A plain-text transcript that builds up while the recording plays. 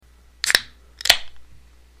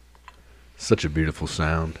Such a beautiful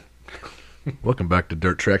sound. Welcome back to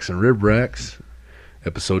Dirt Tracks and Rib Racks,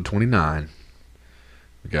 episode 29.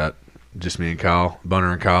 We got just me and Kyle,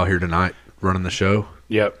 Bunner and Kyle here tonight running the show.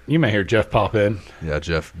 Yep. You may hear Jeff pop in. Yeah,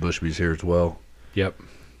 Jeff Bushby's here as well. Yep.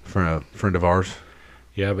 Friend of ours.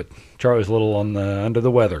 Yeah, but Charlie's a little under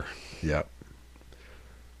the weather. Yeah.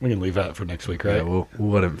 We can leave that for next week, right? Yeah, we'll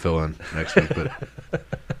let him fill in next week, but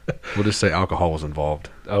we'll just say alcohol was involved.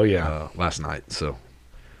 Oh, yeah. Last night, so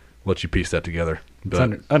let you piece that together. It's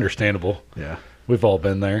understandable. Yeah. We've all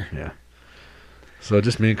been there. Yeah. So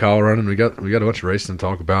just me and Kyle running. We got a bunch of racing to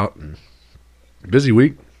talk about. And busy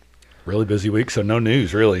week. Really busy week, so no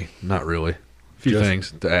news, really. Not really. A few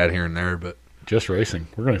things to add here and there, but just racing.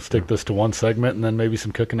 We're going to stick this to one segment and then maybe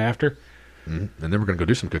some cooking after. Mm-hmm. And then we're going to go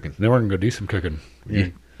do some cooking. Then we're going to go do some cooking. Yeah.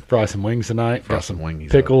 Fry some wings tonight. Fry Got some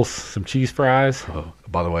wings pickles, some cheese fries. Oh,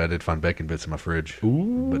 by the way, I did find bacon bits in my fridge.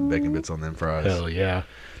 Ooh. But bacon bits on them fries. Hell yeah.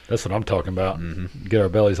 That's what I'm talking about. Mm-hmm. Get our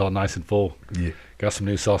bellies all nice and full. Yeah. Got some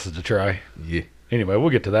new sausage to try. Yeah. Anyway, we'll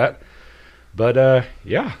get to that. But,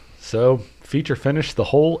 yeah. So, feature finished the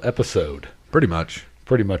whole episode. Pretty much.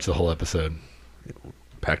 Pretty much the whole episode.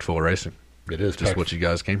 Packed full of racing. It is. Just what you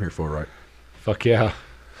guys came here for, right? Fuck yeah.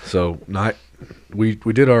 So, we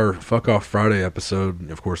did our Fuck Off Friday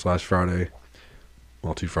episode, of course, last Friday.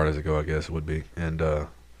 Well, 2 Fridays ago, I guess it would be. And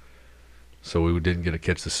so we didn't get to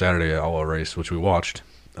catch the Saturday all race, which we watched.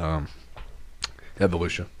 At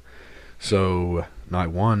Volusia. So, night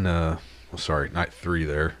 3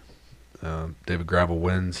 there. David Gravel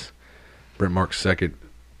wins. Brent Marks second.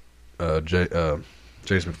 James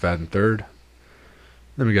McFadden third.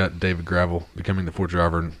 Then we got David Gravel becoming the 4th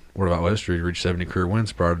driver in World of Outlaw history to reach 70 career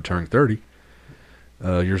wins prior to turning 30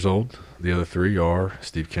 years old. The other 3 are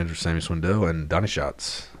Steve Kendrick, Sammy Swindell, and Donnie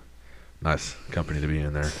Schatz. Nice company to be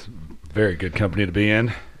in there. Very good company to be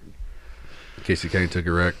in. Casey Kane took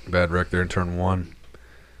a bad wreck there in turn 1.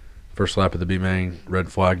 First lap of the B-Main,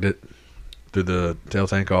 red flagged it. Threw the tail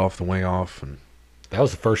tank off, the wing off. And that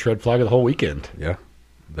was the first red flag of the whole weekend. Yeah,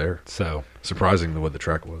 there. So surprising what the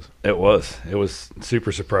track was. It was. It was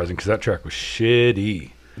super surprising because that track was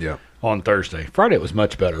shitty. Yeah. On Thursday. Friday it was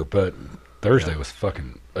much better, but Thursday was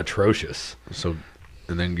fucking atrocious. So,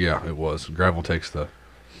 and then, yeah, it was. Gravel takes the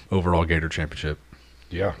overall Gator Championship.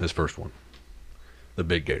 Yeah. His first one. The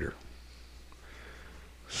big Gator.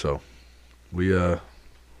 So, we're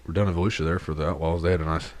done at Volusia there for the Outlaws. They had a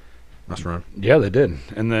nice run. Yeah, they did.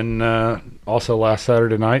 And then also last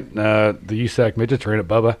Saturday night, the USAC Midgets ran at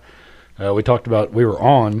Bubba. We talked about, we were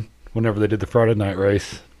on whenever they did the Friday night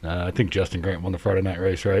race. I think Justin Grant won the Friday night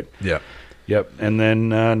race, right? Yeah. Yep. And then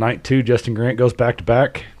night 2, Justin Grant goes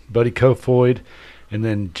back-to-back. Buddy Kofoid. And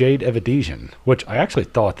then Jade Evedesian, which I actually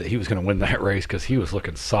thought that he was going to win that race because he was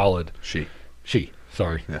looking solid. She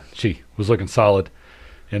was looking solid.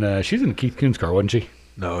 And she's in the Keith Coons car, wasn't she?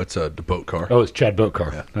 No, it's a DeBoat car. Oh, it's Chad Boat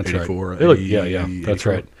car. Yeah, that's 84, right. Yeah, that's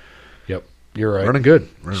right. Yep, you're right. Running good.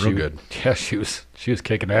 Real good. Yeah, she was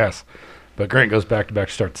kicking ass. But Grant goes back-to-back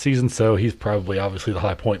to start the season, so he's probably obviously the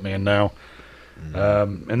high point man now.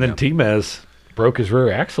 And then T-Mez broke his rear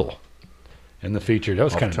axle in the feature. That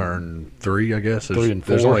was kind of turn 3, I guess. 3 and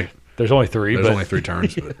 4. There's only 3. There's only 3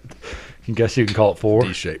 turns. But I guess you can call it 4.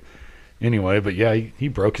 D-shape. Anyway, but yeah, he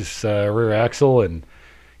broke his rear axle and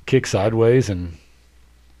kicked sideways and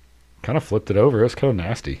kind of flipped it over. It was kind of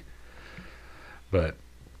nasty. But,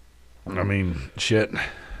 I mean, shit.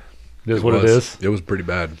 It is what it is. It was pretty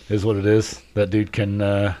bad. It is what it is. That dude can,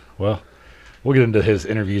 well, we'll get into his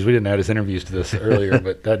interviews. We didn't add his interviews to this earlier,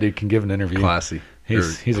 but that dude can give an interview. Classy.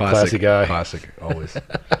 He's a classy guy. Classic, always.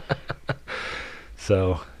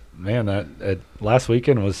 So, man, that last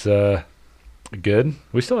weekend was good.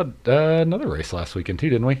 We still had another race last weekend too,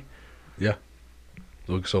 didn't we? Yeah.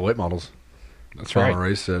 Lucas Oil Late Models. That's Final right.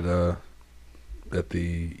 race at the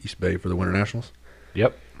East Bay for the Winter Nationals.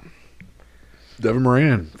 Yep. Devin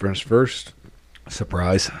Moran finished first.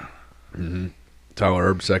 Surprise. Mm-hmm. Tyler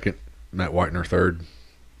Erb second. Matt Whitener third.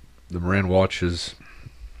 The Moran watch is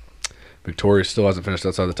victorious. Still hasn't finished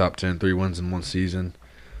outside the top 10. 3 wins in 1 season.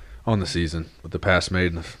 On the season. With the pass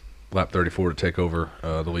made in lap 34 to take over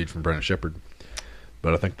the lead from Brandon Shepard.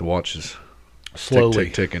 But I think the watch is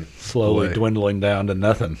ticking. Slowly away. Dwindling down to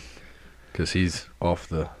nothing. Because he's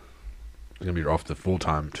going to be off the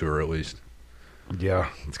full-time tour at least. Yeah,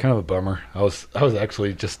 it's kind of a bummer. I was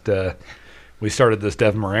actually just we started this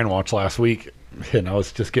Devin Moran watch last week, and I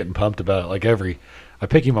was just getting pumped about it. I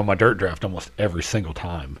pick him on my dirt draft almost every single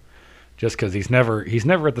time, just because he's never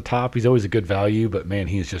at the top. He's always a good value, but man,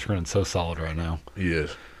 he's just running so solid right now. He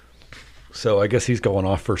is. So I guess he's going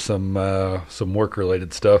off for some work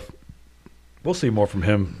related stuff. We'll see more from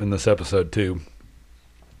him in this episode too.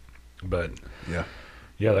 But Yeah.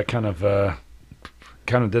 yeah, that kind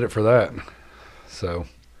of did it for that. So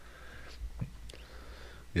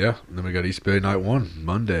Yeah. And then we got East Bay Night 1,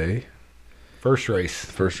 Monday. first race.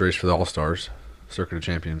 First race for the All-Stars, Circuit of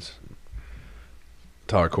Champions.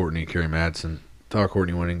 Tyler Courtney, Kerry Madsen. Tyler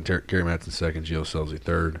Courtney winning, Kerry Madsen second, Gio Scelzi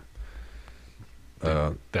third.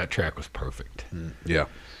 That track was perfect. Yeah.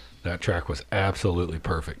 That track was absolutely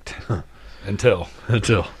perfect. Until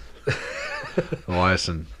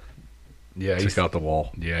Eliason took out the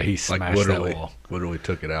wall. Yeah, he smashed literally, that wall. Literally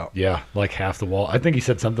took it out. Yeah, like half the wall. I think he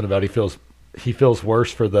said something about he feels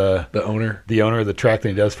worse for the owner. owner of the track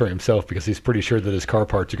than he does for himself because he's pretty sure that his car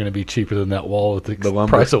parts are going to be cheaper than that wall with the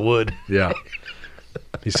lumber. price of wood. Yeah.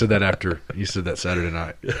 He said that Saturday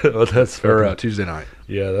night. Well, that's Or Tuesday night.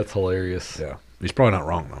 yeah, that's hilarious. Yeah. He's probably not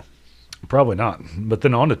wrong, though. Probably not. But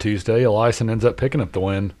then on to Tuesday, Eliason ends up picking up the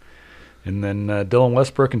win. And then Dylan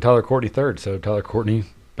Westbrook and Tyler Courtney third. So Tyler Courtney,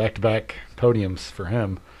 back-to-back podiums for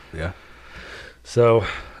him. Yeah. So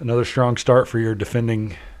another strong start for your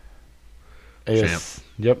defending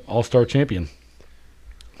All-Star champion.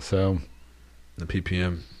 So The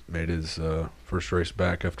PPM made his first race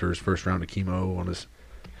back after his first round of chemo on his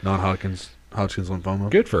non-Hodgkin's lymphoma.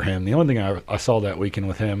 good for him. The only thing I saw that weekend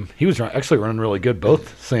with him, he was actually running really good.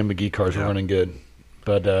 Both Sam McGee cars were running good.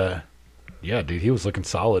 But, yeah, dude, he was looking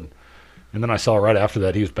solid. And then I saw right after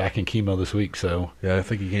that he was back in chemo this week. So, Yeah, I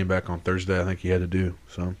think he came back on Thursday. I think he had to do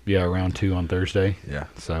so. yeah, round 2 on Thursday. Yeah.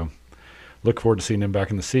 So, look forward to seeing him back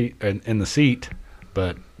in the seat.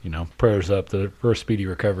 But, prayers up for a speedy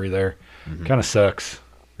recovery there. Mhm. Kind of sucks.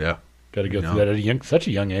 Yeah. Got to go through that at such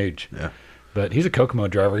a young age. Yeah. But he's a Kokomo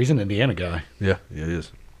driver. He's an Indiana guy. Yeah, he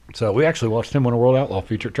is. So we actually watched him win a World Outlaw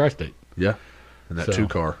feature at Tri-State. Yeah. And that So,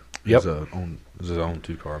 2-car. yep. Is his own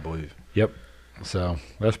 2-car, I believe. Yep. So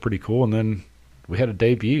that's pretty cool. And then we had a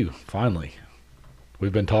debut, finally.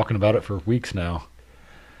 We've been talking about it for weeks now.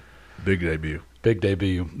 Big debut. Big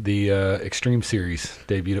debut. The Extreme Series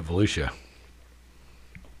debuted at Volusia.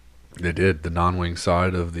 They did the non-wing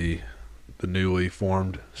side of the newly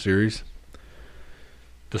formed series.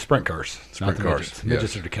 The sprint cars. Sprint not the cars, Midgets.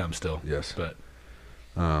 Midgets yes. are to come still. Yes. But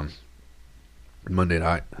Monday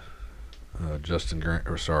night, Justin Grant,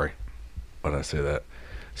 or sorry, why did I say that?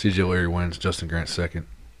 CJ Leary wins, Justin Grant second,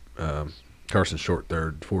 Carson Short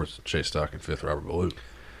third, fourth Chase Stock, and fifth Robert Ballou.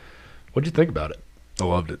 what'd you think about it? I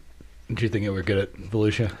loved it. Did you think it would good at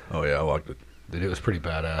Volusia? Oh yeah, I liked it. Dude, it was pretty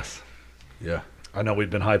badass. Yeah. I know we've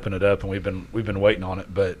been hyping it up and we've been waiting on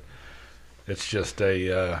it, but it's just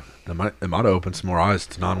It might have opened some more eyes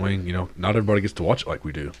to non-wing. Not everybody gets to watch it like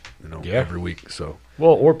we do. Yeah. Every week. So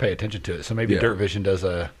or pay attention to it. So maybe Yeah. Dirt Vision does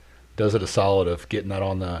it a solid of getting that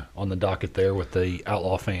on the docket there with the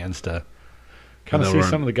Outlaw fans to kind of And see they'll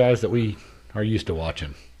some of the guys that we are used to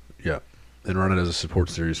watching. yeah, and run it as a support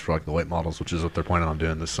series for like the late models, which is what they're planning on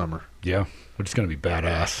doing this summer. Yeah, which is going to be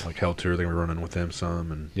badass. Like Hell Tour, they're gonna be running with them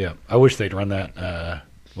some, and Yeah, I wish they'd run that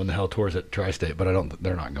when the Hell Tour's at Tri-State, but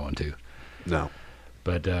they're not going to. no,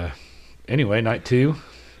 But anyway, night 2,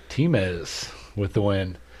 Timez with the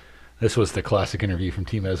win. This was the classic interview from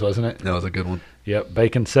Timez, wasn't it? that was a good one. Yep,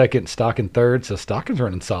 Bacon second, Stockin third. So Stockin's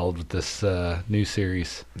running solid with this new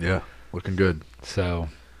series. Yeah, looking good. So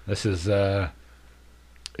this is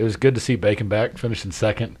it was good to see Bacon back, finishing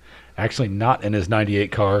second. Actually, not in his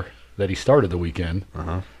 '98 car that he started the weekend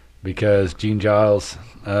because Gene Giles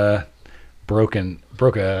broke a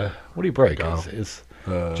what did he break? Guile. His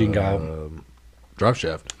Gene Guile drive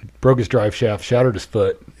shaft. broke his drive shaft, shattered his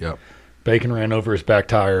foot. Yep. Bacon ran over his back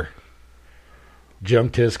tire,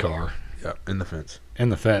 jumped his car Yep. In the fence. in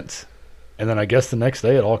the fence, and then I guess the next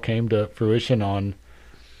day it all came to fruition on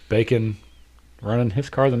Bacon running his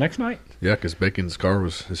car the next night. Yeah, because Bacon's car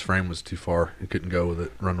his frame was too far. He couldn't go with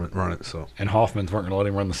it, run it. So And Hoffman's weren't going to let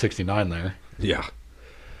him run the 69 there. yeah.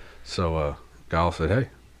 So Guile said, "Hey,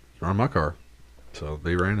 you run my car." So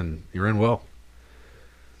they ran, and he ran well.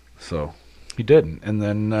 So He didn't. And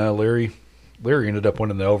then Leary ended up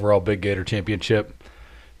winning the overall Big Gator Championship,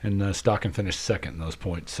 and Stockin finished second in those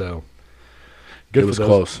points. So good. It for was those.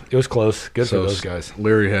 close. It was close. Good So for those guys.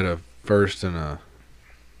 Leary had a first and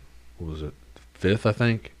what was it, fifth, I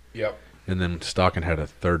think, Yep. and then Stockin had a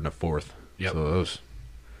third and a fourth. Yep. So that was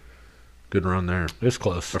good run there. It was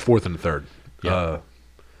close. Or fourth and a third. Yeah.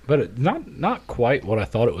 But not quite what I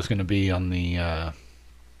thought it was going to be on the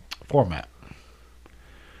format.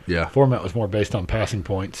 Yeah. Format was more based on passing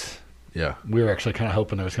points. Yeah. We were actually kind of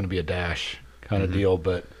hoping there was going to be a dash kind of deal,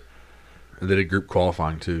 but And they did group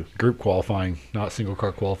qualifying too. group qualifying, not single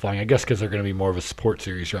car qualifying. I guess because they're going to be more of a support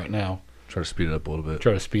series right now. Try to speed it up a little bit.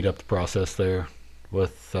 Try to speed up the process there.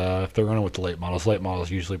 With if they're running with the late models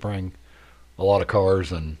usually bring a lot of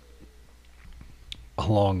cars, and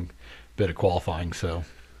a long bit of qualifying, so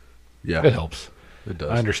Yeah, it helps. it does.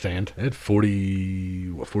 I understand. They had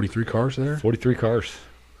 43 cars there. 43 cars.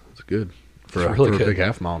 That's good for It's a, really for a good. big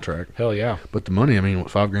half-mile track. Hell yeah. But the money, I mean,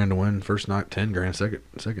 $5,000 to win first night, $10,000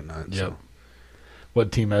 second night. Yep. So, What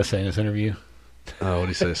did Team S say in his interview? what did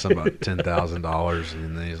he say? Something about $10,000,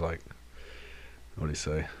 and then he's like, what did he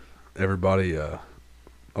say? Everybody,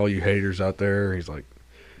 all you haters out there, he's like,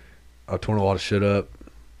 I've torn a lot of shit up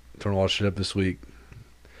this week.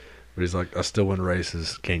 But he's like, I still win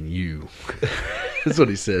races. Can you? That's what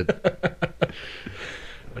he said.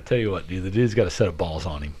 I tell you what, dude, the dude's got a set of balls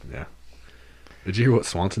on him. Yeah. Did you hear what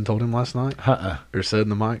Swanson told him last night? Or said in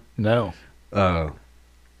the mic? No.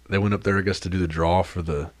 They went up there, I guess, to do the draw for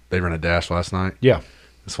they ran a dash last night. Yeah.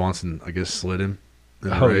 Swanson, I guess, slid him in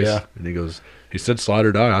the Oh, race. yeah. And he said slide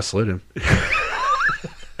or die. I slid him.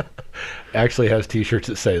 Actually has T-shirts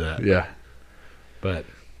that say that. Yeah. But,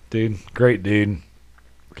 dude, great dude.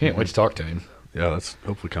 Can't wait to talk to him. Yeah, that's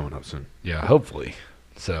hopefully coming up soon. Yeah, hopefully.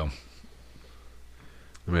 So,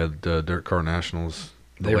 We had Dirt Car Nationals,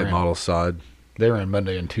 the They late ran- model side. they ran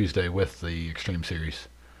Monday and Tuesday with the Extreme Series.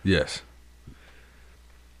 Yes.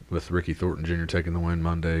 With Ricky Thornton Jr. taking the win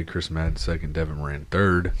Monday, Chris Madden second, Devin Moran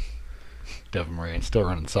third. Devin Moran still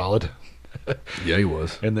running solid. Yeah, he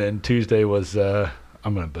was. And then Tuesday was, I'm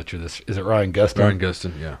going to butcher this. Is it Ryan Gustin? Brian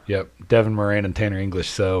Gustin, yeah. Yep. Devin Moran and Tanner English.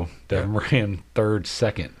 So Devin Moran third,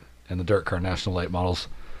 second in the Dirt Car National Late Models.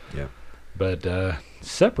 Yeah. But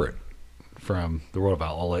separate from the World of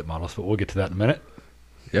Outlaw Late Models. But we'll get to that in a minute.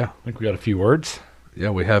 Yeah. I think we got a few words. Yeah,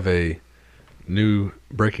 we have a new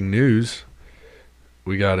breaking news.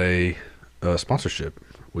 We got a sponsorship.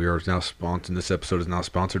 We are now sponsored. This episode is now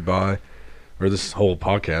sponsored by, or this whole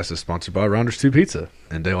podcast is sponsored by Rounders 2 Pizza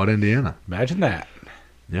in Daylight, Indiana. Imagine that.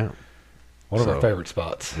 Yeah, One of So- our favorite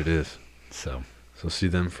spots. it is. So, So see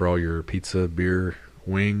them for all your pizza, beer,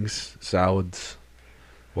 wings, salads,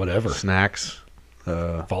 whatever. snacks.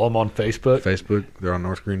 Follow them on Facebook. Facebook. They're on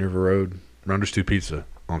North Green River Road. Rounders 2 Pizza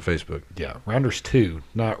on Facebook. Yeah. Rounders 2,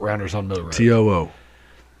 not Rounders on Mill Road. TOO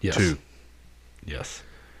Yes. 2. Yes.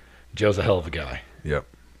 Joe's a hell of a guy. Yep.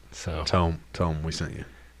 So, Tell them we sent you.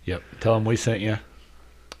 yep. Tell them we sent you.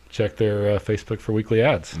 Check their Facebook for weekly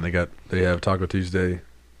ads. And they have Taco Tuesday,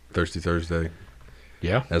 Thirsty Thursday,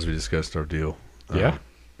 Yeah. as we discussed our deal. Yeah.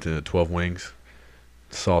 To 12 wings,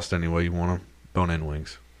 sauced any way you want them, bone-in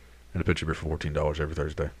wings, and a pitcher beer for $14 every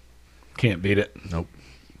Thursday. Can't beat it. Nope.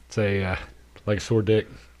 It's a, like a sore dick.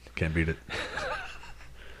 Can't beat it.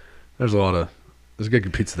 There's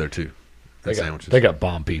good pizza there too. And sandwiches. They got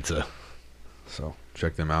bomb pizza. So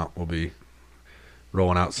check them out. We'll be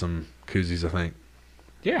rolling out some koozies, I think.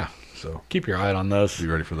 Yeah. So Keep your eye on those. be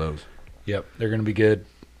ready for those. Yep. They're going to be good.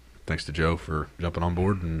 Thanks to Joe for jumping on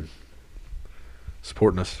board and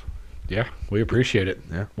supporting us. Yeah. We appreciate it.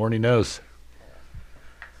 Yeah. More than he knows.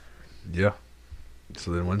 Yeah.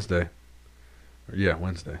 So then Wednesday.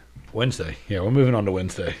 Wednesday. Wednesday. Yeah. We're moving on to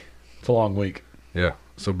Wednesday. It's a long week. Yeah.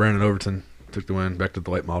 So Brandon Overton took the win back to the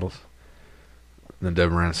late models. Then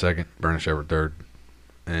Devin ran second, Brandon Shepard third.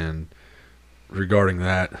 And regarding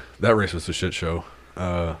that race was a shit show.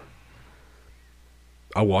 I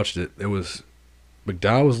watched it. It was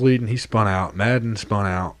McDowell was leading. He spun out. Madden spun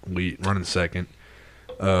out, running second.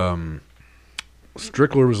 Strickler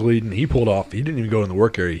was leading. He pulled off. He didn't even go in the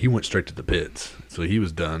work area. He went straight to the pits. So he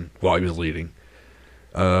was done while he was leading.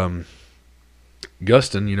 Gustin,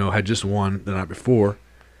 had just won the night before.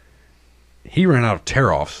 He ran out of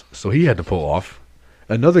tear-offs, so he had to pull off.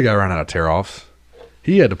 Another guy ran out of tear-offs.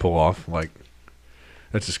 He had to pull off. Like,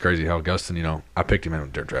 that's just crazy how Gustin, I picked him in a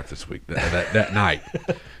dirt draft this week, that night.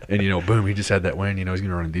 And, boom, he just had that win. He's going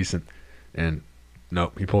to run decent. And,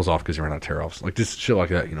 nope, he pulls off because he ran out of tear-offs. Like, just shit like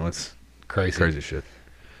that, it's Crazy. shit.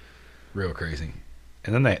 Real crazy.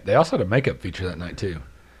 And then they also had a makeup feature that night, too.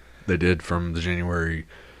 They did from the January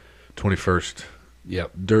 21st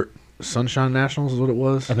Yep. Dirt Sunshine Nationals is what it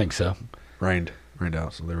was. I think so. Rained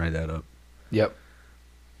out, so they ran that up. Yep.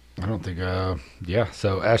 I don't think,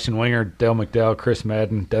 So Ashton Winger, Dale McDowell, Chris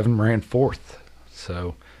Madden, Devin Moran fourth.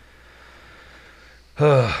 So,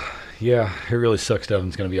 yeah, it really sucks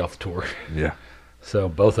Devin's going to be off the tour. Yeah. So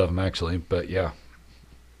both of them, actually. But, yeah.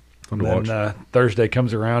 Fun to Then watch. Thursday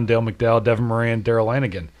comes around, Dale McDowell, Devin Moran, Daryl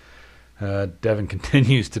Lanigan. Devin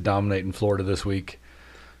continues to dominate in Florida this week.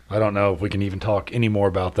 I don't know if we can even talk any more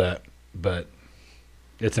about that, but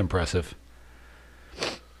it's impressive.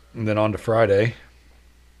 And then on to Friday.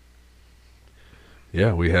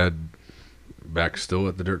 Yeah, we had back still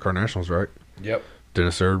at the Dirt Car Nationals, right? Yep.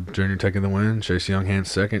 Dennis Erb Jr. taking the win, Chase Younghand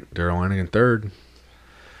second, Daryl Lanigan third.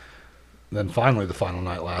 Then finally the final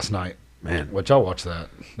night last night, Man, which I watched that.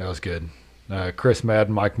 That was good. Chris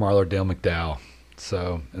Madden, Mike Marlar, Dale McDowell.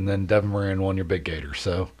 So, and then Devin Moran won your Big Gator.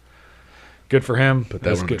 So, good for him. Put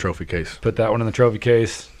that one in the trophy case. Put that one in the trophy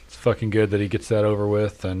case. It's fucking good that he gets that over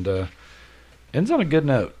with and ends on a good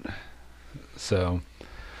note. So,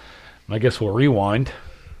 I guess we'll rewind.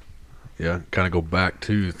 Yeah, kind of go back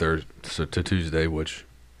to to Tuesday, which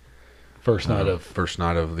first night of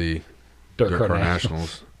the Dirt Car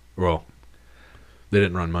Nationals. Well, they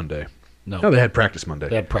didn't run Monday. No, they had practice Monday.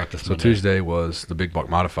 They had practice Monday. So Tuesday was the Big Block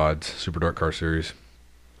Modifieds Super Dirt Car Series.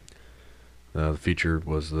 The feature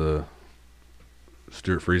was the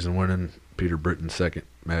Stuart Friesen winning, Peter Britton second,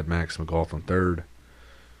 Mad Max McLaughlin third.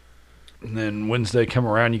 And then Wednesday come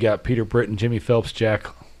around, you got Peter Britton, Jimmy Phelps, Jack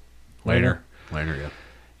Lehner. Lehner, yeah.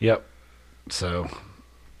 Yep. So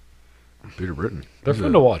Peter Britton. They're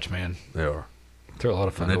fun to watch, man. They are. They're a lot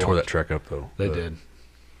of fun. And they to tore watch. that track up though. They did.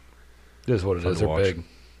 It is what it is. They're big.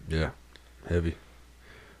 Yeah. Heavy.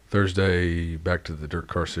 Thursday, back to the Dirt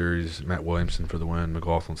Car Series. Matt Williamson for the win.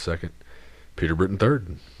 McLaughlin second. Peter Britton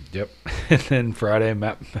third. Yep. And then Friday,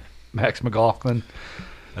 Max McLaughlin,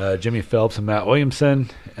 Jimmy Phelps, and Matt Williamson.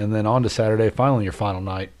 And then on to Saturday, finally your final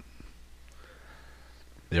night.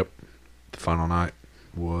 Yep. The final night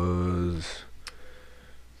was...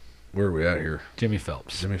 Where are we at here? Jimmy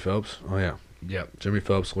Phelps. Jimmy Phelps? Oh, yeah. Yep. Jimmy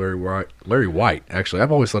Phelps, Larry White. Actually,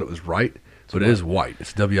 I've always thought it was Wright, but it is White.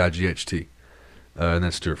 It's Wight. And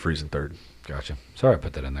then Stuart Friesen third. Gotcha. Sorry I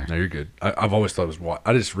put that in there. No, you're good. I've always thought it was White.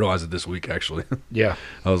 I just realized it this week, actually. Yeah.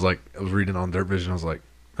 I was reading on Dirt Vision. I was like,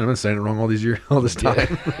 I've been saying it wrong all this time.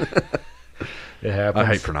 Yeah. It happens. I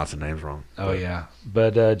hate pronouncing names wrong. Oh, yeah.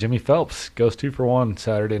 But Jimmy Phelps goes 2 for 1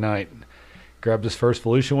 Saturday night. Grabbed his first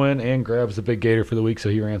Volusia win and grabs the Big Gator for the week, so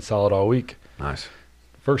he ran solid all week. Nice.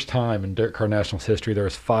 First time in Dirt Car Nationals history, there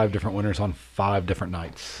was 5 different winners on 5 different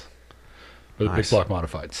nights for the Big Block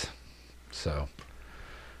Modifieds. So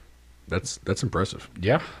that's impressive.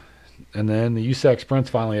 Yeah. And then the USAC Sprints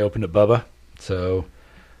finally opened at Bubba. So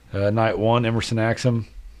night 1, Emerson Axum.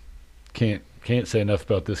 Can't say enough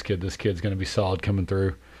about this kid. This kid's going to be solid coming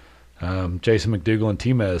through. Jason McDougal and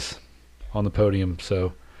T-Mez on the podium.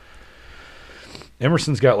 So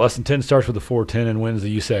Emerson's got less than 10 starts with a 410 and wins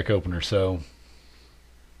the USAC opener. So,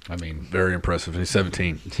 I mean, very impressive. He's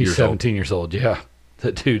 17. He's 17 years old. Yeah,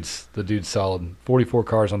 the dude's solid. 44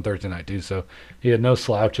 cars on Thursday night too. So he had no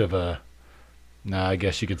slouch of I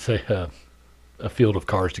guess you could say a field of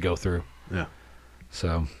cars to go through. Yeah.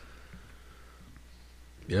 So.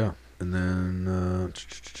 Yeah, and then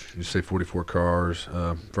you say 44 cars.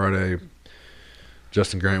 Friday,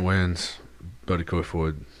 Justin Grant wins. Buddy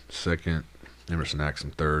Kofoid second. Emerson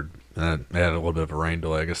Axum third. And they had a little bit of a rain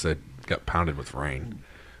delay. I guess they got pounded with rain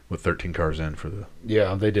with 13 cars in for the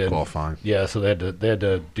they did qualifying. Yeah, so they had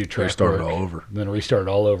to do track restarted work, all over. Then restarted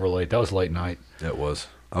all over late. That was late night. It was.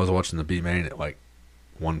 I was watching the B main at like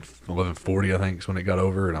 11:40, I think, is when it got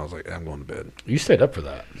over, and I was like, I'm going to bed. You stayed up for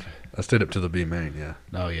that. I stayed up to the B main, yeah.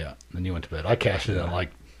 Oh yeah, then you went to bed. I cashed it at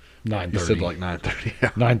like 9:30. You said like 9:30. Yeah.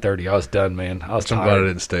 9:30. I was done, man. I was tired. I'm glad I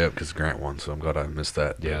didn't stay up because Grant won, so I'm glad I missed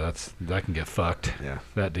that. Yeah, that can get fucked. Yeah,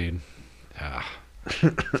 that dude.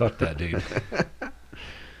 Fuck that dude.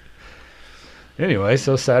 Anyway,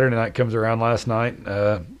 so Saturday night comes around last night.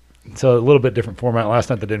 So a little bit different format. Last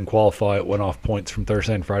night they didn't qualify. It went off points from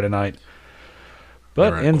Thursday and Friday night.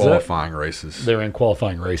 But they were in qualifying races. They were in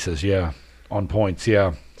qualifying races, yeah. On points,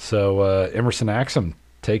 yeah. So Emerson Axum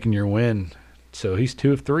taking your win. So he's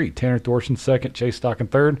 2 of 3. Tanner Thorson second, Chase Stocking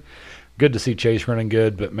third. Good to see Chase running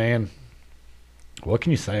good, but man, what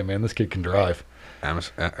can you say, man? This kid can drive.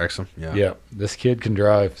 Axum, yeah. Yeah, this kid can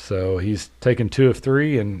drive. So he's taken 2 of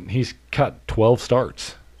 3, and he's cut 12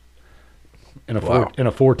 starts in a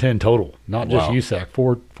 410 total, not just USAC.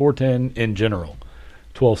 410 in general.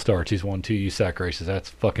 12 starts. He's won 2 USAC races. That's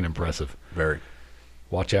fucking impressive. Very.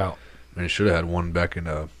 Watch out. And he should have had one back in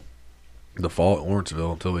the fall at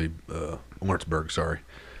Lawrenceville until Lawrenceburg, until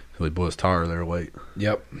he blew his tire there late.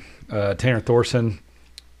 Yep. Tanner Thorson,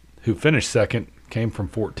 who finished second, came from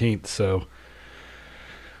 14th. So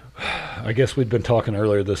I guess we'd been talking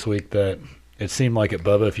earlier this week that it seemed like at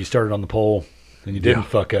Bubba, if you started on the pole and you didn't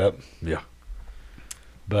fuck up. Yeah.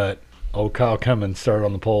 But old Kyle Cummins started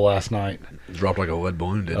on the pole last night. Dropped like a lead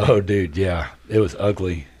balloon, didn't he? Oh, dude, yeah. It was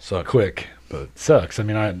ugly. Sucks. Quick. But sucks. I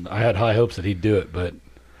mean, I had high hopes that he'd do it, but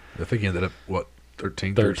I think he ended up,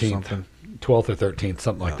 13th or something? 12th or 13th,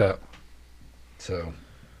 something like that. So,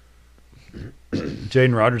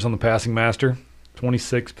 Jaden Rogers on the passing master,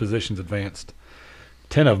 26 positions advanced,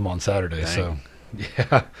 10 of them on Saturday. Dang. So,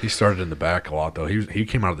 yeah. He started in the back a lot, though. He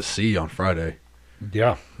came out of the C on Friday.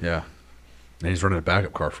 Yeah. Yeah. And he's running a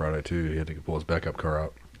backup car Friday, too. He had to pull his backup car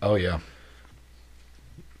out. Oh, yeah.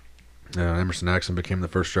 Emerson Axon became the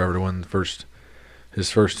first driver to win his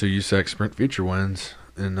first 2 USAC Sprint feature wins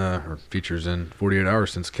or features in 48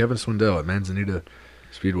 hours since Kevin Swindell at Manzanita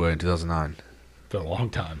Speedway in 2009. Been a long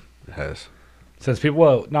time. It has. Since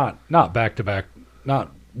people, not back to back,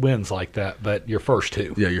 not wins like that, but your first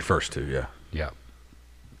 2. Yeah, your first 2, yeah. Yeah.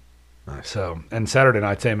 Nice. So, and Saturday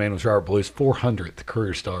night, same man was Robert Blue's 400th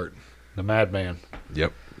career start. The Madman.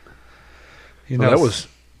 Yep. You Well, know,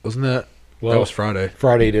 wasn't that? well, That was Friday.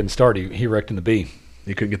 Friday he didn't start. He wrecked in the B.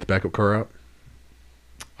 He couldn't get the backup car out.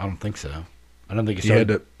 I don't think so. I don't think he He had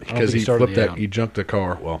started. to because he started flipped the that. out. He junked the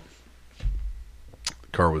car. Well, the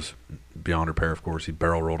car was beyond repair. Of course, he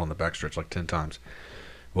barrel rolled on the backstretch like 10 times.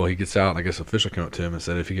 Well, he gets out, and I guess the official came up to him and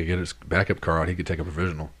said if he could get his backup car out, he could take a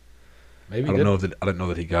provisional. Maybe I he don't know did. that I didn't know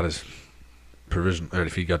that he got his provisional, or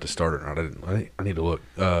if he got to start it or not. I need to look.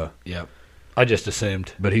 Yeah. I just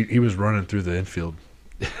assumed. But he was running through the infield.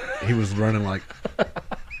 He was running like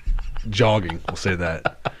jogging. We'll say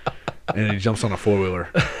that. And he jumps on a 4-wheeler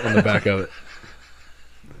on the back of it.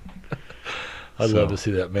 I'd So, love to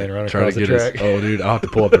see that man run Try to across the get track. his. Oh, dude, I'll have to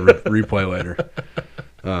pull up the replay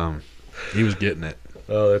later. He was getting it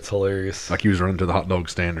Oh, that's hilarious. like he was running to the hot dog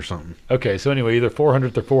stand or something. Okay, so anyway, either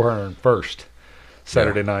 400th or 401st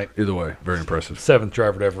Saturday night. Either way, very impressive. 7th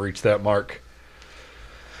driver to ever reach that mark.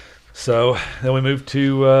 So then we moved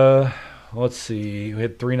to, let's see, we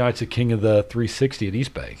had 3 nights of King of the 360 at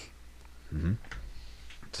East Bay. Mhm.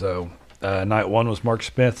 So night 1 was Mark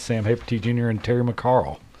Smith, Sam Haperty Jr., and Terry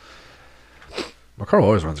McCarl. McCarl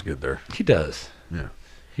always runs good there. He does. Yeah.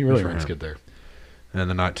 He really Good for runs him. good there. And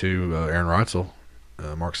then night 2, Aaron Reitzel,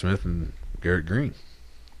 Mark Smith, and Garrett Green.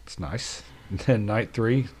 It's nice. And then night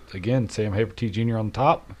 3, again, Sam Haperty Jr. on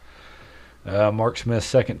top. Mark Smith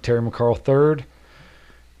 2nd, Terry McCarl 3rd.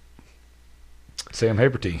 Sam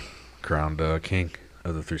Haperty. Crowned king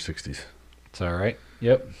of the 360s. It's all right.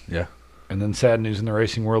 Yep. Yeah. And then sad news in the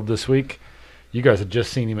racing world this week. You guys had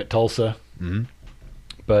just seen him at Tulsa, Mm-hmm.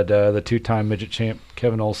 but the 2-time midget champ,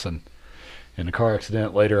 Kevin Olson, in a car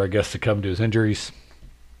accident later, I guess, succumbed to his injuries.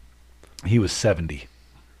 He was 70.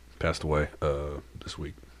 Passed away this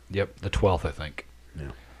week. Yep, the 12th, I think.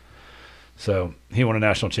 Yeah. So he won a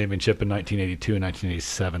national championship in 1982 and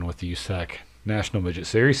 1987 with the USAC National Midget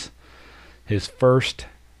Series. His first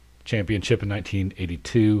championship in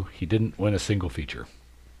 1982, he didn't win a single feature.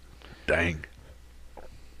 Dang.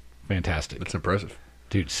 Fantastic. That's impressive.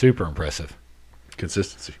 Dude, super impressive.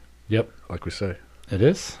 Consistency, Yep, like we say. it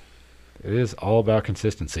is. It is all about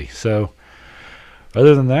consistency. So,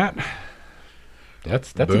 other than that,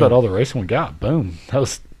 that's Boom. about all the racing we got. Boom. That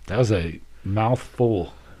was a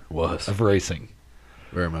mouthful Was. of racing.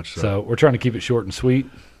 Very much so. So we're trying to keep it short and sweet.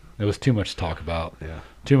 There was too much to talk about. Yeah.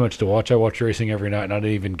 Too much to watch. I watch racing every night, and I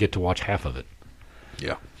didn't even get to watch half of it.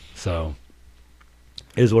 Yeah. So,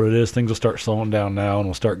 it is what it is. Things will start slowing down now, and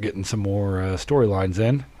we'll start getting some more storylines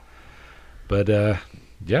in. But,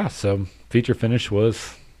 yeah, so feature finish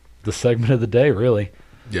was the segment of the day, really.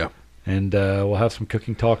 Yeah. And we'll have some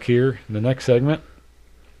cooking talk here in the next segment.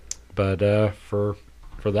 But for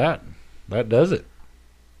that does it.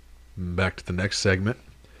 Back to the next segment.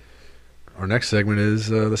 Our next segment is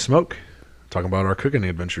the smoke. Talking about our cooking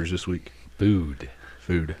adventures this week. Food.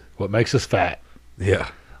 Food. What makes us fat? Yeah.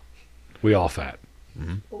 We all fat.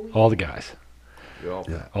 Oh, All the guys.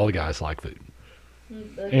 Yeah. All the guys like food.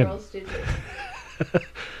 The And- girls do too.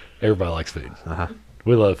 Everybody likes food. Uh-huh.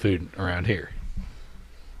 We love food around here.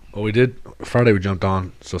 Well, we did. Friday we jumped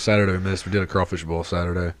on. So Saturday we missed. We did a crawfish bowl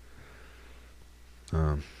Saturday.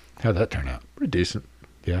 How'd that turn out? Pretty decent.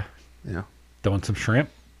 Yeah. Yeah. Throwing some shrimp?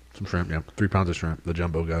 Some shrimp, yeah. 3 pounds of shrimp. The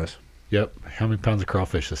jumbo guys. Yep. How many pounds of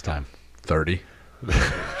crawfish this time? 30.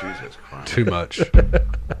 Jesus Christ. Too much.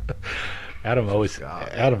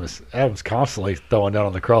 Adam's constantly throwing down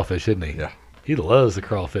on the crawfish, isn't he? Yeah. He loves the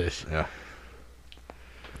crawfish. Yeah.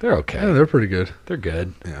 They're okay. Yeah, they're pretty good. They're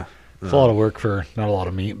good. Yeah. It's a lot of work for not a lot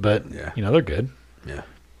of meat, but Yeah. they're good. Yeah.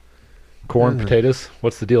 Corn, Yeah. potatoes.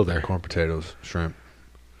 What's the deal there? Corn, potatoes, shrimp,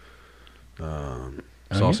 Onion?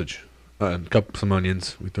 sausage, and some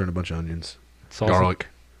onions. We threw in a bunch of onions. Sausage? Garlic.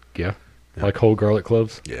 Yeah. Yeah. Like whole garlic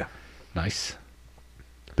cloves. Yeah. Nice.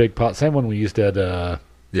 Big pot. Same one we used at.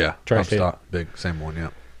 Yeah. Tri-state. Stop. Big. Same one. Yeah.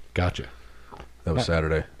 Gotcha. That was Right.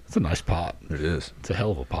 Saturday. It's a nice pot. It is. It's a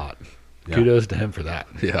hell of a pot. Yeah. Kudos to him for that.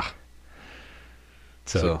 Yeah.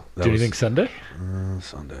 So, So, that do you was- think Sunday?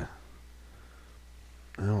 Sunday.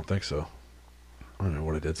 I don't think so. I don't know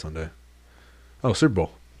what I did Sunday. Oh, Super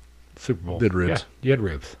Bowl. Super Bowl. Did ribs. Yeah, you had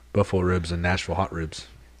ribs. Buffalo ribs and Nashville hot ribs.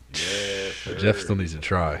 Yes, sir. Jeff still needs to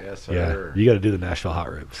try. Yes, Yeah, sir. you got to do the Nashville hot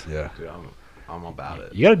ribs. Yeah. Dude, I'm about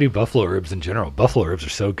it. You got to do buffalo ribs in general. Buffalo ribs are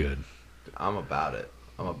so good. I'm about it.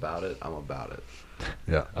 I'm about it. I'm about it.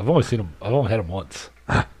 Yeah, I've only seen them. I've only had them once.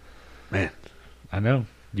 man. I know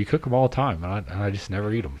you cook them all the time, and I just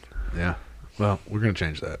never eat them. Yeah. Well, we're gonna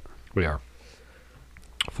change that. We are,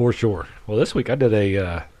 for sure. Well, this week I did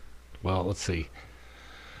a. Well, let's see.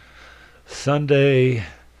 Sunday,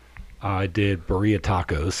 I did burrito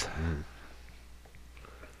tacos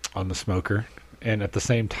on the smoker, and at the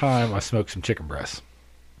same time, I smoked some chicken breasts.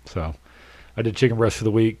 So, I did chicken breast for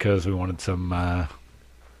the week because we wanted some.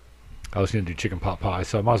 I was going to do chicken pot pie,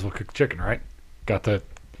 so I might as well cook chicken, right? Got the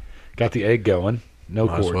egg going. No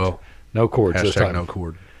Might as cords. well. No cords this Hashtag time. no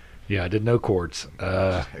cord. Yeah, I did no cords.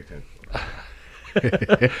 Heck,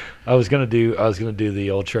 I was gonna do the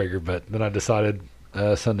old Traeger, but then I decided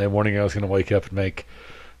Sunday morning I was gonna wake up and make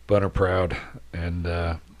Bunner proud and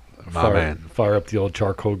fire up the old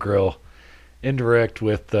charcoal grill, indirect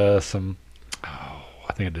with some. Oh,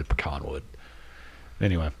 I think I did pecan wood.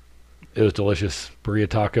 Anyway, it was delicious. Burrito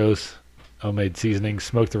tacos, homemade seasoning,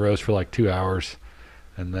 smoked the roast for like 2 hours,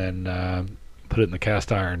 and then put it in the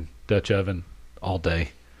cast iron Dutch oven all day.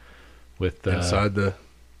 With Inside the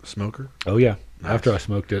smoker. Oh yeah. Nice. After I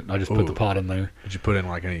smoked it, I just put the Ooh. pot in there. Did you put in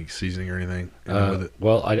like any seasoning or anything in there with it?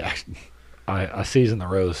 Well, I seasoned the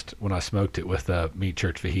roast when I smoked it with meat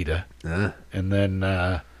church fajita, and then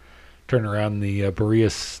turned around the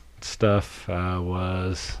burrito stuff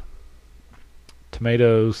was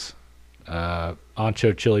tomatoes,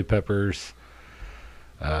 ancho chili peppers,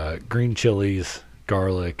 green chilies,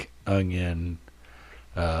 garlic, onion,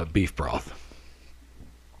 beef broth.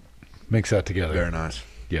 Mix that together. Very nice.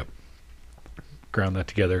 Yep. Ground that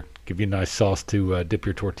together. Give you a nice sauce to dip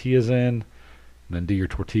your tortillas in. And then do your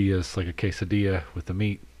tortillas like a quesadilla with the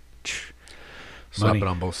meat. Slap Money. it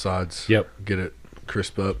on both sides. Yep. Get it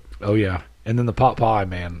crisp up. Oh, yeah. And then the pot pie,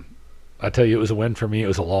 man. I tell you, it was a win for me. It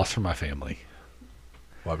was a loss for my family.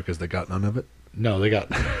 Why? Because they got none of it? No, they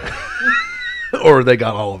got... Or they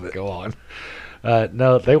got all of it? Go on.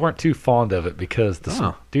 No, they weren't too fond of it because...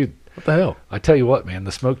 Dude, What the hell? I tell you what, man.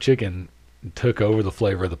 The smoked chicken took over the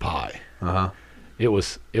flavor of the pie. Uh-huh. It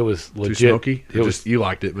was legit. Too smoky? It was... Just, you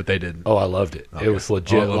liked it, but they didn't. Oh, I loved it. Okay. It was Oh, I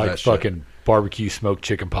legit love like that shit. fucking barbecue smoked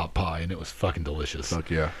chicken pot pie, and it was fucking delicious. Fuck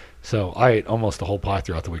yeah. So I ate almost a whole pie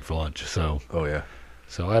throughout the week for lunch. So Oh, yeah.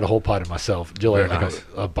 I had a whole pie to myself. Jill had Very like nice.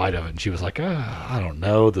 a bite of it, and she was like, I don't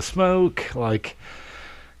know, the smoke, like,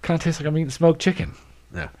 kind of tastes like I'm eating smoked chicken.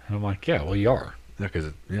 Yeah. And I'm like, yeah, well, you are. Yeah,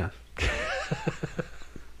 because yeah.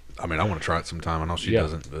 I mean, I want to try it sometime. I know she Yeah.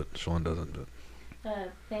 doesn't, but Shalyn doesn't.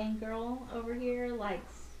 But Fangirl over here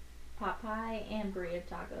likes pot pie and burrito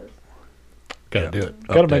tacos. Got to Yeah. do it.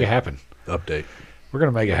 Got to make Update. it happen. update. We're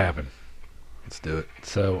going to make it happen. Let's do it.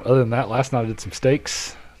 So other than that, last night I did some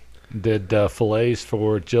steaks. Did fillets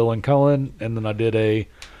for Jill and Cullen, and then I did a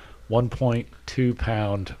 1.2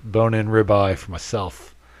 pound bone-in ribeye for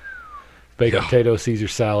myself. Baked Yeah. potato Caesar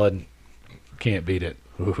salad. Can't beat it.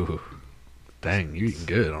 Ooh. Dang, you eating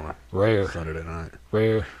good on a Rare Saturday night.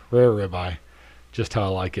 ribeye. Just how I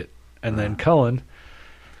like it. And then Cullen,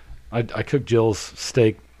 I cooked Jill's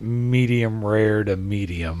steak medium rare to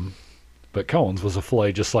medium, but Cullen's was a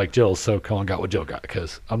fillet just like Jill's, so Cullen got what Jill got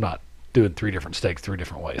because I'm not doing 3 different steaks 3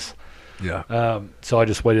 different ways. Yeah. So I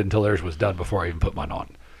just waited until theirs was done before I even put mine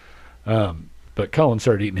on. But Cullen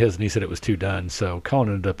started eating his, and he said it was too done. So Cullen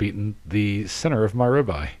ended up eating the center of my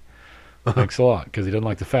ribeye. Thanks a lot, because he didn't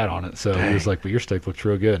like the fat on it. So he was Dang. like, "But your steak looks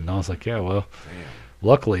real good." And I was like, "Yeah, well, Damn.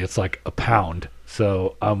 luckily it's like a pound,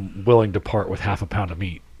 so I'm willing to part with half a pound of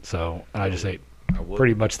meat." So I just ate I would.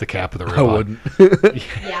 pretty much the cap of the ribeye. I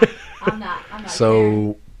wouldn't. Yeah, I'm not.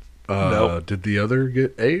 So, Nope. did the other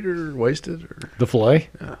get ate or wasted? Or The fillet?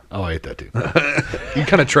 Yeah. Oh, I ate that too. you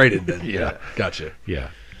kind of traded then. Yeah. Gotcha. yeah,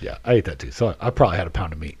 I ate that too. So I probably had a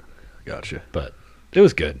pound of meat. Gotcha. But it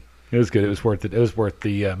was good. It was good. It was worth it. It was worth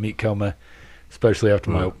the meat coma, especially after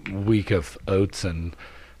my week of oats, and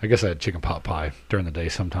I guess I had chicken pot pie during the day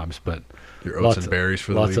sometimes. But Your oats lots and of- berries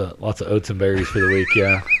for the week. lots of oats and berries for the week.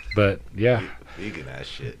 Yeah, but yeah, Vegan ass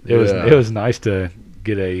shit. it was Yeah. it was nice to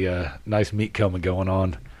get a nice meat coma going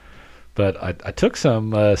on. But I took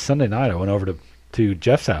some Sunday night. I went over to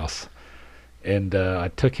Jeff's house, and I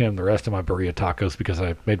took him the rest of my burrito tacos because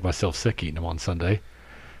I made myself sick eating them on Sunday.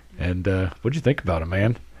 And what'd you think about them,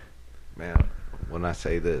 man? Man, when I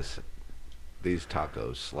say this, these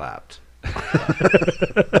tacos slapped.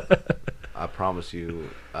 I promise you,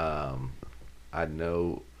 I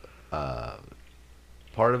know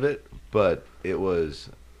part of it, but it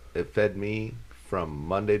fed me from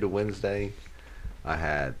Monday to Wednesday. I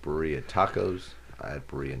had burrito tacos. I had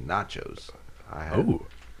burrito nachos. I had,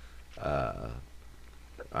 Oh,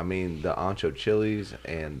 I mean, the ancho chilies,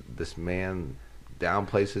 and this man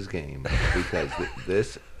downplays his game because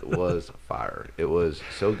this was fire. It was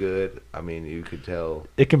so good. I mean, you could tell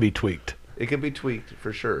It can be tweaked. it could be tweaked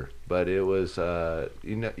for sure, but it was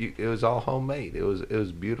it was all homemade. It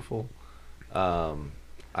was beautiful.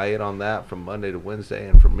 I ate on that from Monday to Wednesday,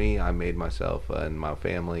 and for me, I made myself and my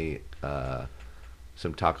family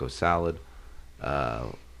some taco salad.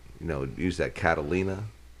 Use that Catalina,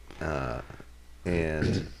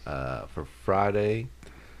 and for Friday,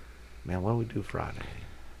 man, what did we do Friday?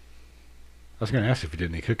 I was going to ask if you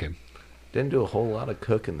did any cooking. Didn't do a whole lot of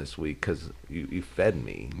cooking this week because you fed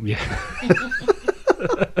me. Yeah.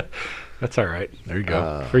 That's all right. There you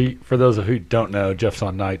go. For those of who don't know, Jeff's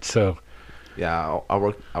on nights, so Yeah, I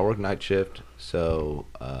work night shift, so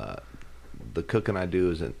the cooking I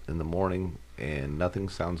do is in the morning, and nothing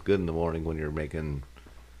sounds good in the morning when you're making,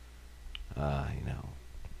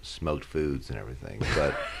 smoked foods and everything.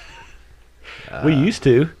 But we used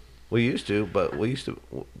to. we used to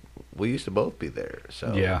both be there.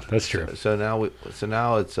 So Yeah, that's true. So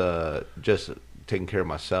now it's just taking care of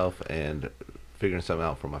myself and figuring something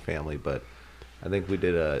out for my family. But I think we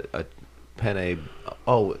did a penne.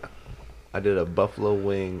 Oh, I did a buffalo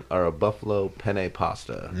wing or a buffalo penne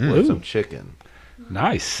pasta Ooh. with some chicken.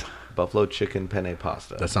 Nice. Buffalo chicken penne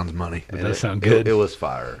pasta. That sounds money. That And does sound good. It was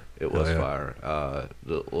fire. It was yeah. fire.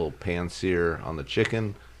 The little pan sear on the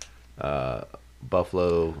chicken,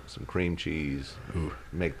 buffalo, some cream cheese. Ooh.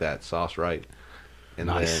 Make that sauce right, and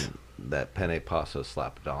Nice. then that penne pasta,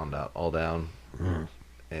 slap it all down,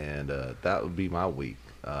 and that would be my week.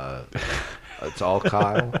 It's all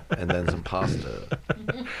Kyle, and then some pasta.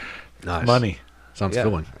 Nice. Money. Sounds Yeah,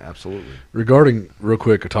 filling. absolutely. Regarding, real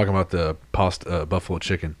quick, talking about the pasta buffalo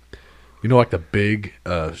chicken. You know, like the big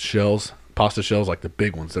shells, pasta shells, like the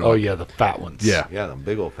big ones. They're Oh, like, yeah, the fat ones. Yeah. Yeah, them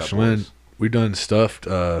big old fat Shalyn, boys. we done stuffed.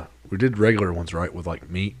 We did regular ones, right, with like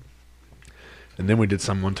meat, and then we did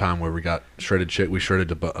some one time where we got shredded chicken. We shredded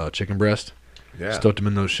the chicken breast, Yeah. stuffed them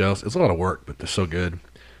in those shells. It's a lot of work, but they're so good.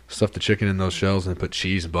 Stuffed the chicken in those shells and put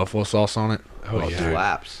cheese and buffalo sauce on it. Oh, yeah. dude,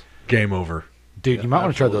 Slaps. game over. Dude, Yeah, you might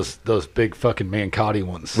want to try absolutely. those big fucking Mancotti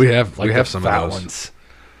ones. We have the some of fat those. ones.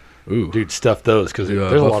 Ooh, Dude, stuff those because Do,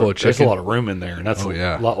 there's a lot buffalo of there's a chicken? lot of room in there, and that's oh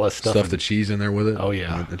yeah, a lot less stuff. Stuff the cheese in there with it. Oh,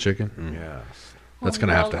 yeah. the chicken. Yeah. That's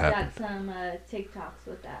gonna have to Homegirl's happen. got some TikToks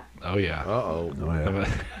with that. Oh yeah, Uh-oh. Oh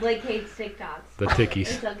yeah, Blake hates TikToks. the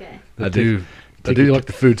tickies. It's okay. I do. I do like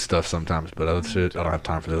the food stuff sometimes, but other shit, I don't have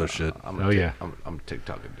time for the other shit. Yeah. I'm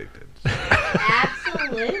TikTok addicted.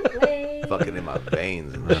 Absolutely. Fucking in my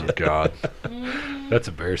veins and Oh shit. God, That's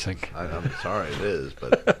embarrassing. I'm sorry it is,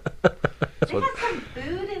 but They got some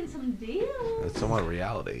food and some deals. it's somewhat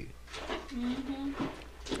reality.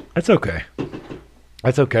 That's okay.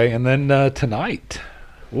 That's okay. And then tonight,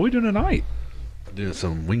 what are we doing tonight? doing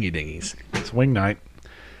some wingy dingies. It's wing night.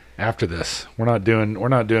 After this, we're not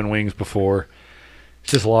doing wings before.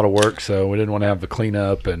 It's just a lot of work, so we didn't want to have the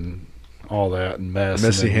cleanup and all that and mess.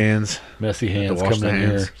 Messy and then hands. messy to hands wash coming the in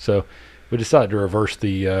hands. here. So we decided to reverse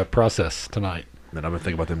the process tonight. Man, I've been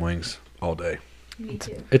thinking about them wings all day. Me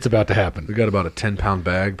too. It's about to We happen. got about a 10-pound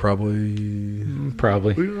bag, probably.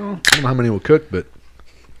 Probably. We don't know. I don't know how many we'll cook, but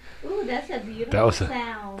Ooh, that's a beautiful That was a-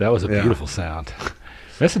 sound. That was a Yeah. beautiful sound.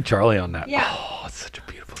 Missing Charlie on that. Yeah. Oh, it's such a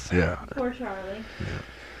beautiful sound. yeah. Poor Charlie.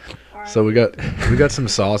 So we got some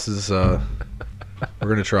sauces. We're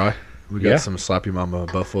gonna try. We got Yeah. some Slappy Mama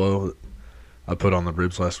buffalo. I put on the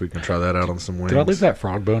ribs last week and try that out on some wings. Did I leave that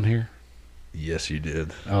frog bone here? Yes, you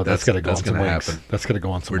did. Oh, that's got to go on some gonna wings. happen. That's got to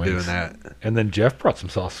go on some We're wings. doing that. And then Jeff brought some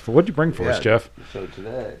sauce. What'd you bring for us, Jeff? So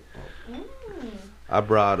today Mm. I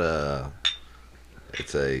brought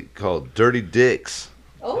called Dirty Dicks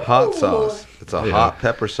Oh, hot sauce. It's a Yeah. hot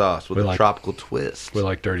pepper sauce with We a like- tropical twist. We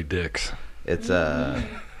like dirty dicks. It's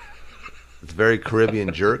it's very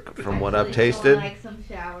Caribbean jerk from what I've Really tasted. Like some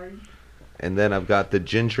showered. And then I've got the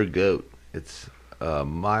ginger goat. It's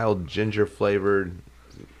mild ginger flavored,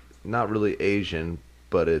 not really Asian,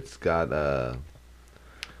 but it's got a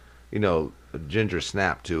ginger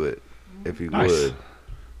snap to it, if you Nice. would.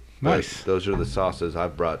 But Nice. those are the sauces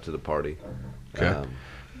I've brought to the party. Okay.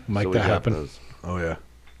 Make so we that got happen. those. Oh yeah.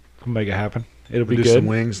 We'll make it happen. It'll We be do good. some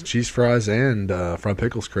wings, cheese fries, and fried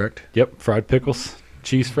pickles. Correct. Yep. Fried pickles,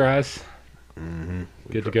 cheese fries. Mm-hmm.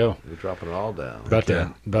 Good to go. We're dropping it all down.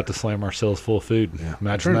 About to slam ourselves full of food. Yeah.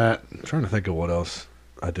 Imagine that. I'm trying to think of what else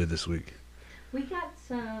I did this week. We got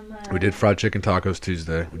some. We did fried chicken tacos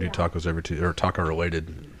Tuesday. We do Yeah. tacos every Tuesday, or taco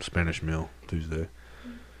related Spanish meal Tuesday.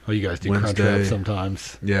 Oh, you guys do crunch Wednesday. wrap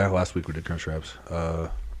sometimes. Yeah, last week we did crunch wraps.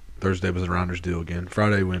 Thursday was a Rounders deal again.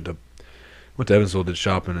 Friday we went to Evansville, did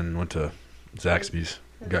shopping, and went to Zaxby's.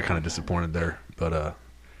 Got kind of disappointed there, but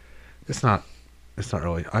it's not It's not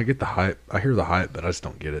really. I get the hype. I hear the hype, but I just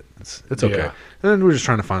don't get it. It's okay. Yeah. And then we're just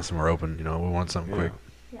trying to find somewhere open. You know, we want something quick.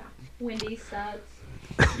 Yeah. Wendy's sucks.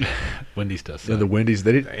 Wendy's does. Yeah, the Wendy's.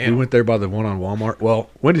 They did. We Damn. went there by the one on Walmart. Well,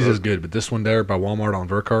 Wendy's is good, but this one there by Walmart on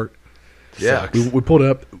Verkart. Yeah. Sucks. We pulled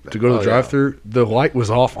up to go to the Oh, yeah. drive-through. The light was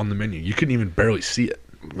off on the menu. You couldn't even barely see it.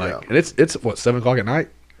 Like, Yeah. and it's what 7 o'clock at night.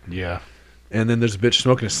 Yeah. And then there's a bitch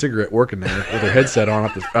smoking a cigarette working there with her headset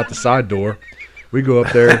on out the side door. We go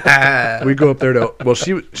up there. We go up there to. Well,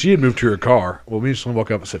 she had moved to her car. Well, me and Slim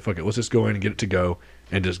walk up and said, "Fuck it, let's just go in and get it to go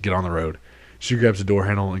and just get on the road." She grabs the door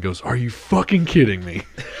handle and goes, "Are you fucking kidding me?"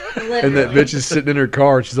 And that bitch is sitting in her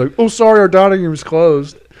car and she's like, "Oh, sorry, our dining room's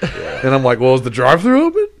closed." And I'm like, "Well, is the drive-through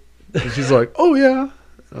open?" And she's like, "Oh yeah."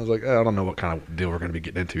 I was like, "I don't know what kind of deal we're going to be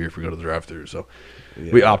getting into here if we go to the drive-through." So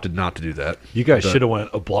we opted not to do that. You guys But- should have went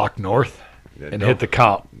a block north Yeah, and don't- hit the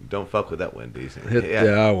comp. Don't fuck with that Wendy's.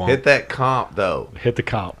 Yeah, I won't. Hit that comp though. Hit the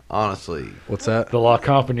comp. Honestly, What's that? The La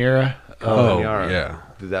Compañera. Oh, Yara. yeah.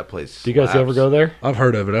 Dude, that place. Do you guys slaps. ever go there? I've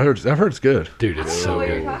heard of it. I've heard it's good. Dude, it's I don't know so what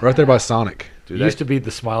you're good. talking Right there by about. Sonic. Dude, It used to be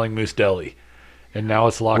the Smiling Moose Deli, and now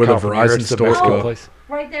it's La Where the Compañera. Verizon It's the store- Mexican Oh. place.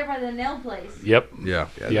 Right there by the nail place. Yep. Yeah.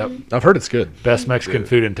 Yep. I've heard it's good. Best Mexican Dude.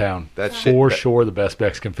 food in town. That shit- For that- sure, the best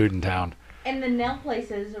Mexican food in town. And the nail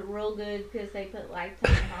places are real good because they put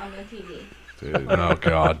Lifetime on the TV. Dude, Oh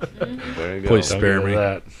God. there you go. Please Don't spare go to me.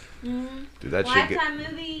 that. Dude, that shit. Get, Lifetime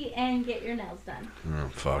movie and get your nails done. Oh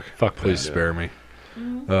fuck. Fuck Please that. spare me.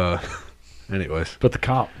 Anyways. But the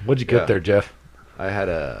comp. What'd you get Yeah. there, Jeff? I had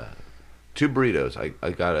two burritos.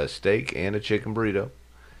 I got a steak and a chicken burrito,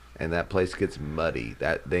 and that place gets muddy.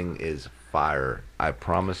 That thing is fire. I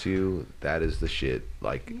promise you, that is the shit.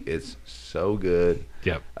 Like, it's so good.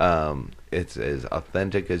 Yep. It's as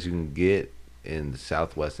authentic as you can get in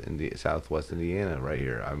Southwest Indiana, right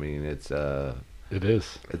here. I mean, It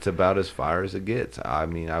is. it's about as fire as it gets. I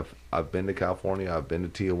mean, I've been to California. I've been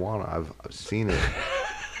to Tijuana. I've seen it.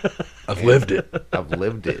 I've lived it. I've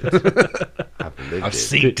lived it. I've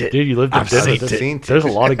seen it. Dude, you lived in I've Denver. seen it. There's a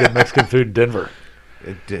lot of good Mexican food in Denver.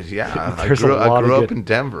 It did, yeah. I There's a grew lot of up good- in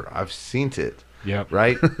Denver. I've seen it, Yep.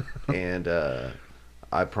 right? And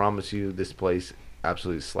I promise you, this place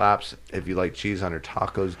absolutely slaps. If you like cheese on your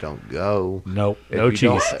tacos, don't go. Nope. If No you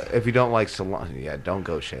don't- cheese. If you don't like salami, yeah, don't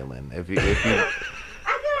go, Shaylin. If you I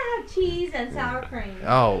gotta have cheese and sour cream.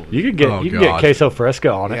 oh You can get Oh, you can God. get queso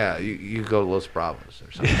fresco on it. yeah, you go to Los Bravos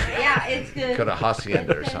or something. Yeah, it's good. Go to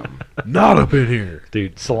Hacienda or It's good. something. Not up in here.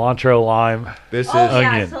 Dude, cilantro, lime, This Oh is yeah,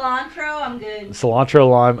 Onion. cilantro. I'm good. cilantro,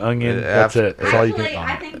 lime, onion. It That's it. That's all you Actually, get on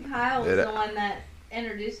I it. think Kyle was It- the one that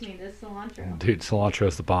introduced me to cilantro. Dude,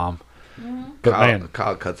 cilantro's the bomb. But Kyle, man,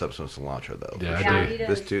 Kyle cuts up some cilantro though. for Yeah, I sure. Yeah, he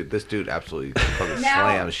does. This dude absolutely fucking Now-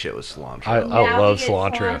 slams shit with cilantro. I Now love we get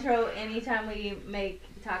cilantro. cilantro anytime we make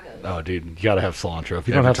tacos. oh, dude, you gotta have cilantro. If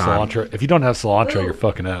you Every don't have time. cilantro, if you don't have cilantro, Ooh. you're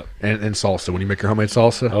fucking up. And salsa. When you make your homemade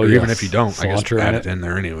salsa, Oh, or even yes. if you don't, I guess Cilantro in add it. it in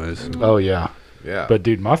there anyways. Oh yeah. yeah, But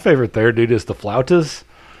dude, my favorite there, dude, is the flautas.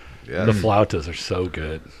 yeah. The flautas are so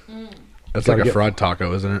good. That's Gotta like a get- fried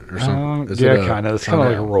taco, isn't it? Or something? Is yeah, it a- kind of. It's kind of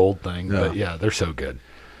okay. like a rolled thing, Yeah. but yeah, they're so good.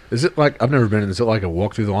 Is it like I've never been in? Is it like a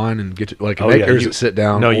walk through the line and get to, like Oh, make, yeah, or is you- it sit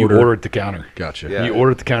down? No, you order at the counter. Gotcha. Yeah. You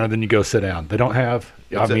order at the counter, then you go sit down. They don't have.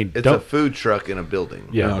 It's a don't. food truck in a building.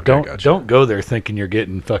 Yeah, Oh, okay, don't gotcha. don't go there thinking you're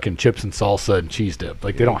getting fucking chips and salsa and cheese dip.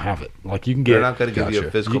 Like they don't have it. Like you can They're get not going to give you a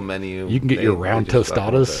Gotcha. physical menu. you can get They- your they round just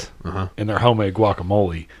fucking with tostadas it. Uh-huh. and their homemade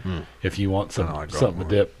guacamole if you want I like something guacamole.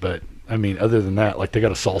 to dip. But I mean, other than that, like they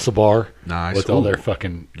got a salsa bar Nice. with all Ooh. their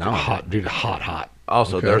fucking No. hot, dude, hot.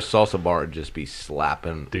 Also, Okay. their salsa bar would just be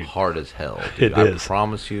slapping Dude. hard as hell. Dude. It I is.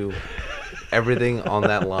 promise you, everything on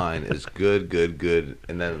that line is good,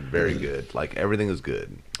 and then very good. Like everything is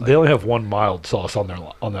good. They only have one mild sauce on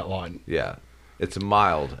on that line. Yeah, it's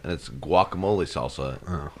mild and it's guacamole salsa.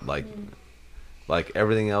 Oh. Like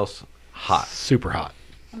everything else, hot, Super hot.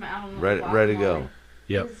 I mean, I don't know ready to go.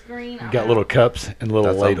 Yep. It's green. You got little cups and little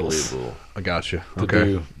That's ladles unbelievable. I got you. to Okay.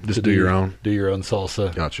 do. Just to do your own. Do your own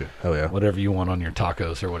salsa. Gotcha. Hell yeah. Whatever you want on your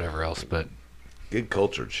tacos or whatever else. But Get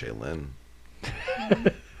cultured, Shaylin.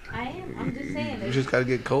 I am. I'm just saying. You just gotta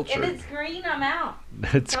get If cultured. it's green, I'm out.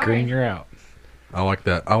 it's Sorry. green, you're out. I like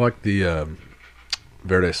that. I like the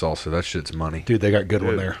verde salsa. That shit's money. Dude, they got good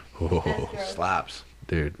one Dude. there. Oh, That's gross. Slaps.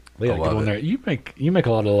 dude. They I got a good love one it. there. You make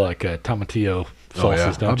a lot of like tomatillo sauces, Oh yeah,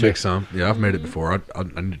 I'll don't you? make some. Yeah, I've made it before. I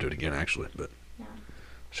need to do it again actually, but Yeah.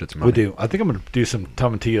 shit's money. We do. I think I'm gonna do some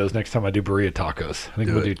tomatillos next time I do burrito tacos. I think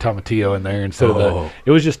Do we'll do it. tomatillo in there instead of Oh. the.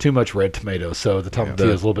 It was just too much red tomato, so the tomatillo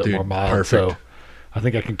is a little bit Dude, more mild. perfect. So I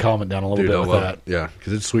think I can calm it down a little Dude, bit I with love that. it. Yeah,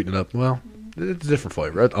 because it's sweetened up. Well, it's a different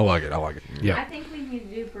flavor. I like it. I like it. Yeah, I think we need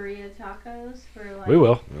to do burrito tacos for like. we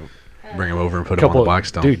will. Bring him over and put him on the bike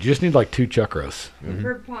stump. Dude, you just need like 2 chuck roasts.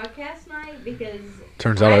 for podcast night because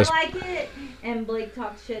Turns out I I was like it and Blake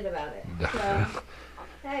talks shit about it. So,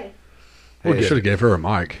 hey. we should have gave her a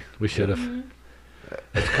mic. We should have.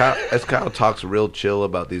 As Kyle talks real chill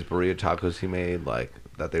about these burrito tacos he made, like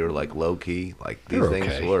that they were like low key. Like these They're things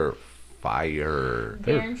okay. were fire.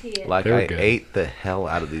 Guarantee it. Like They were I good. ate the hell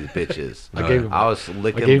out of these bitches. I gave him, I was I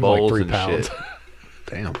licking gave him like bowls 3 and pounds. shit.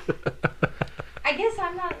 Damn. I guess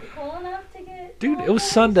I'm not cool enough to get. Dude, all it was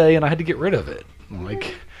those. Sunday and I had to get rid of it.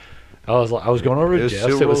 Like, I was going over It to was Jeff's.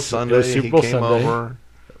 Super It Bowl was Sunday. It was Super He Bowl came Sunday. over.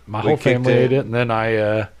 My We whole kicked family ate it. it, and then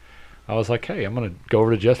I was like, hey, I'm gonna go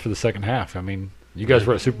over to Jeff's for the second half. I mean, you guys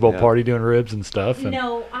were at Super Bowl Yeah. party doing ribs and stuff. And,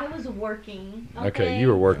 No, I was working. okay, you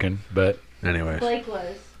were working, but Anyways. Blake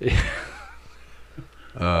was. He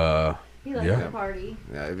likes Yeah. to party.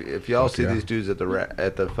 Yeah, if y'all Fuck see yeah. these dudes at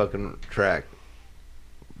the fucking track,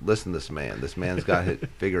 listen to this man. This man's got it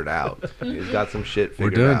figured out. He's got some shit We're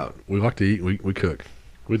figured done. out. We like to eat. We cook.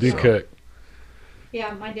 we do So- cook.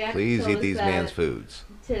 Yeah, my dad. Please told eat us these that man's foods.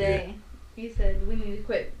 today. He said we need to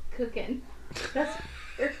quit cooking. That's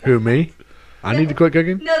Who, me? I need to quit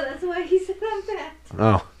cooking? no, that's why he said I'm fat.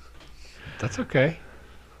 Oh. That's okay.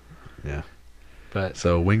 Yeah. But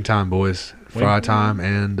So wing time, boys. Fry time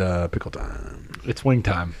and pickle time. it's wing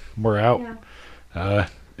time. We're out. Yeah.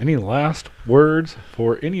 Any last words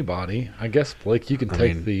for anybody? I guess Blake, you can I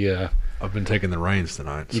take mean, the I've been taking the reins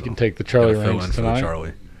tonight. you so can take the Charlie gotta fill reins in for the tonight.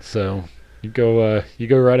 Charlie. So you go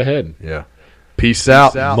right ahead. Yeah. Peace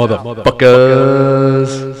out, out.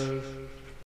 motherfuckers.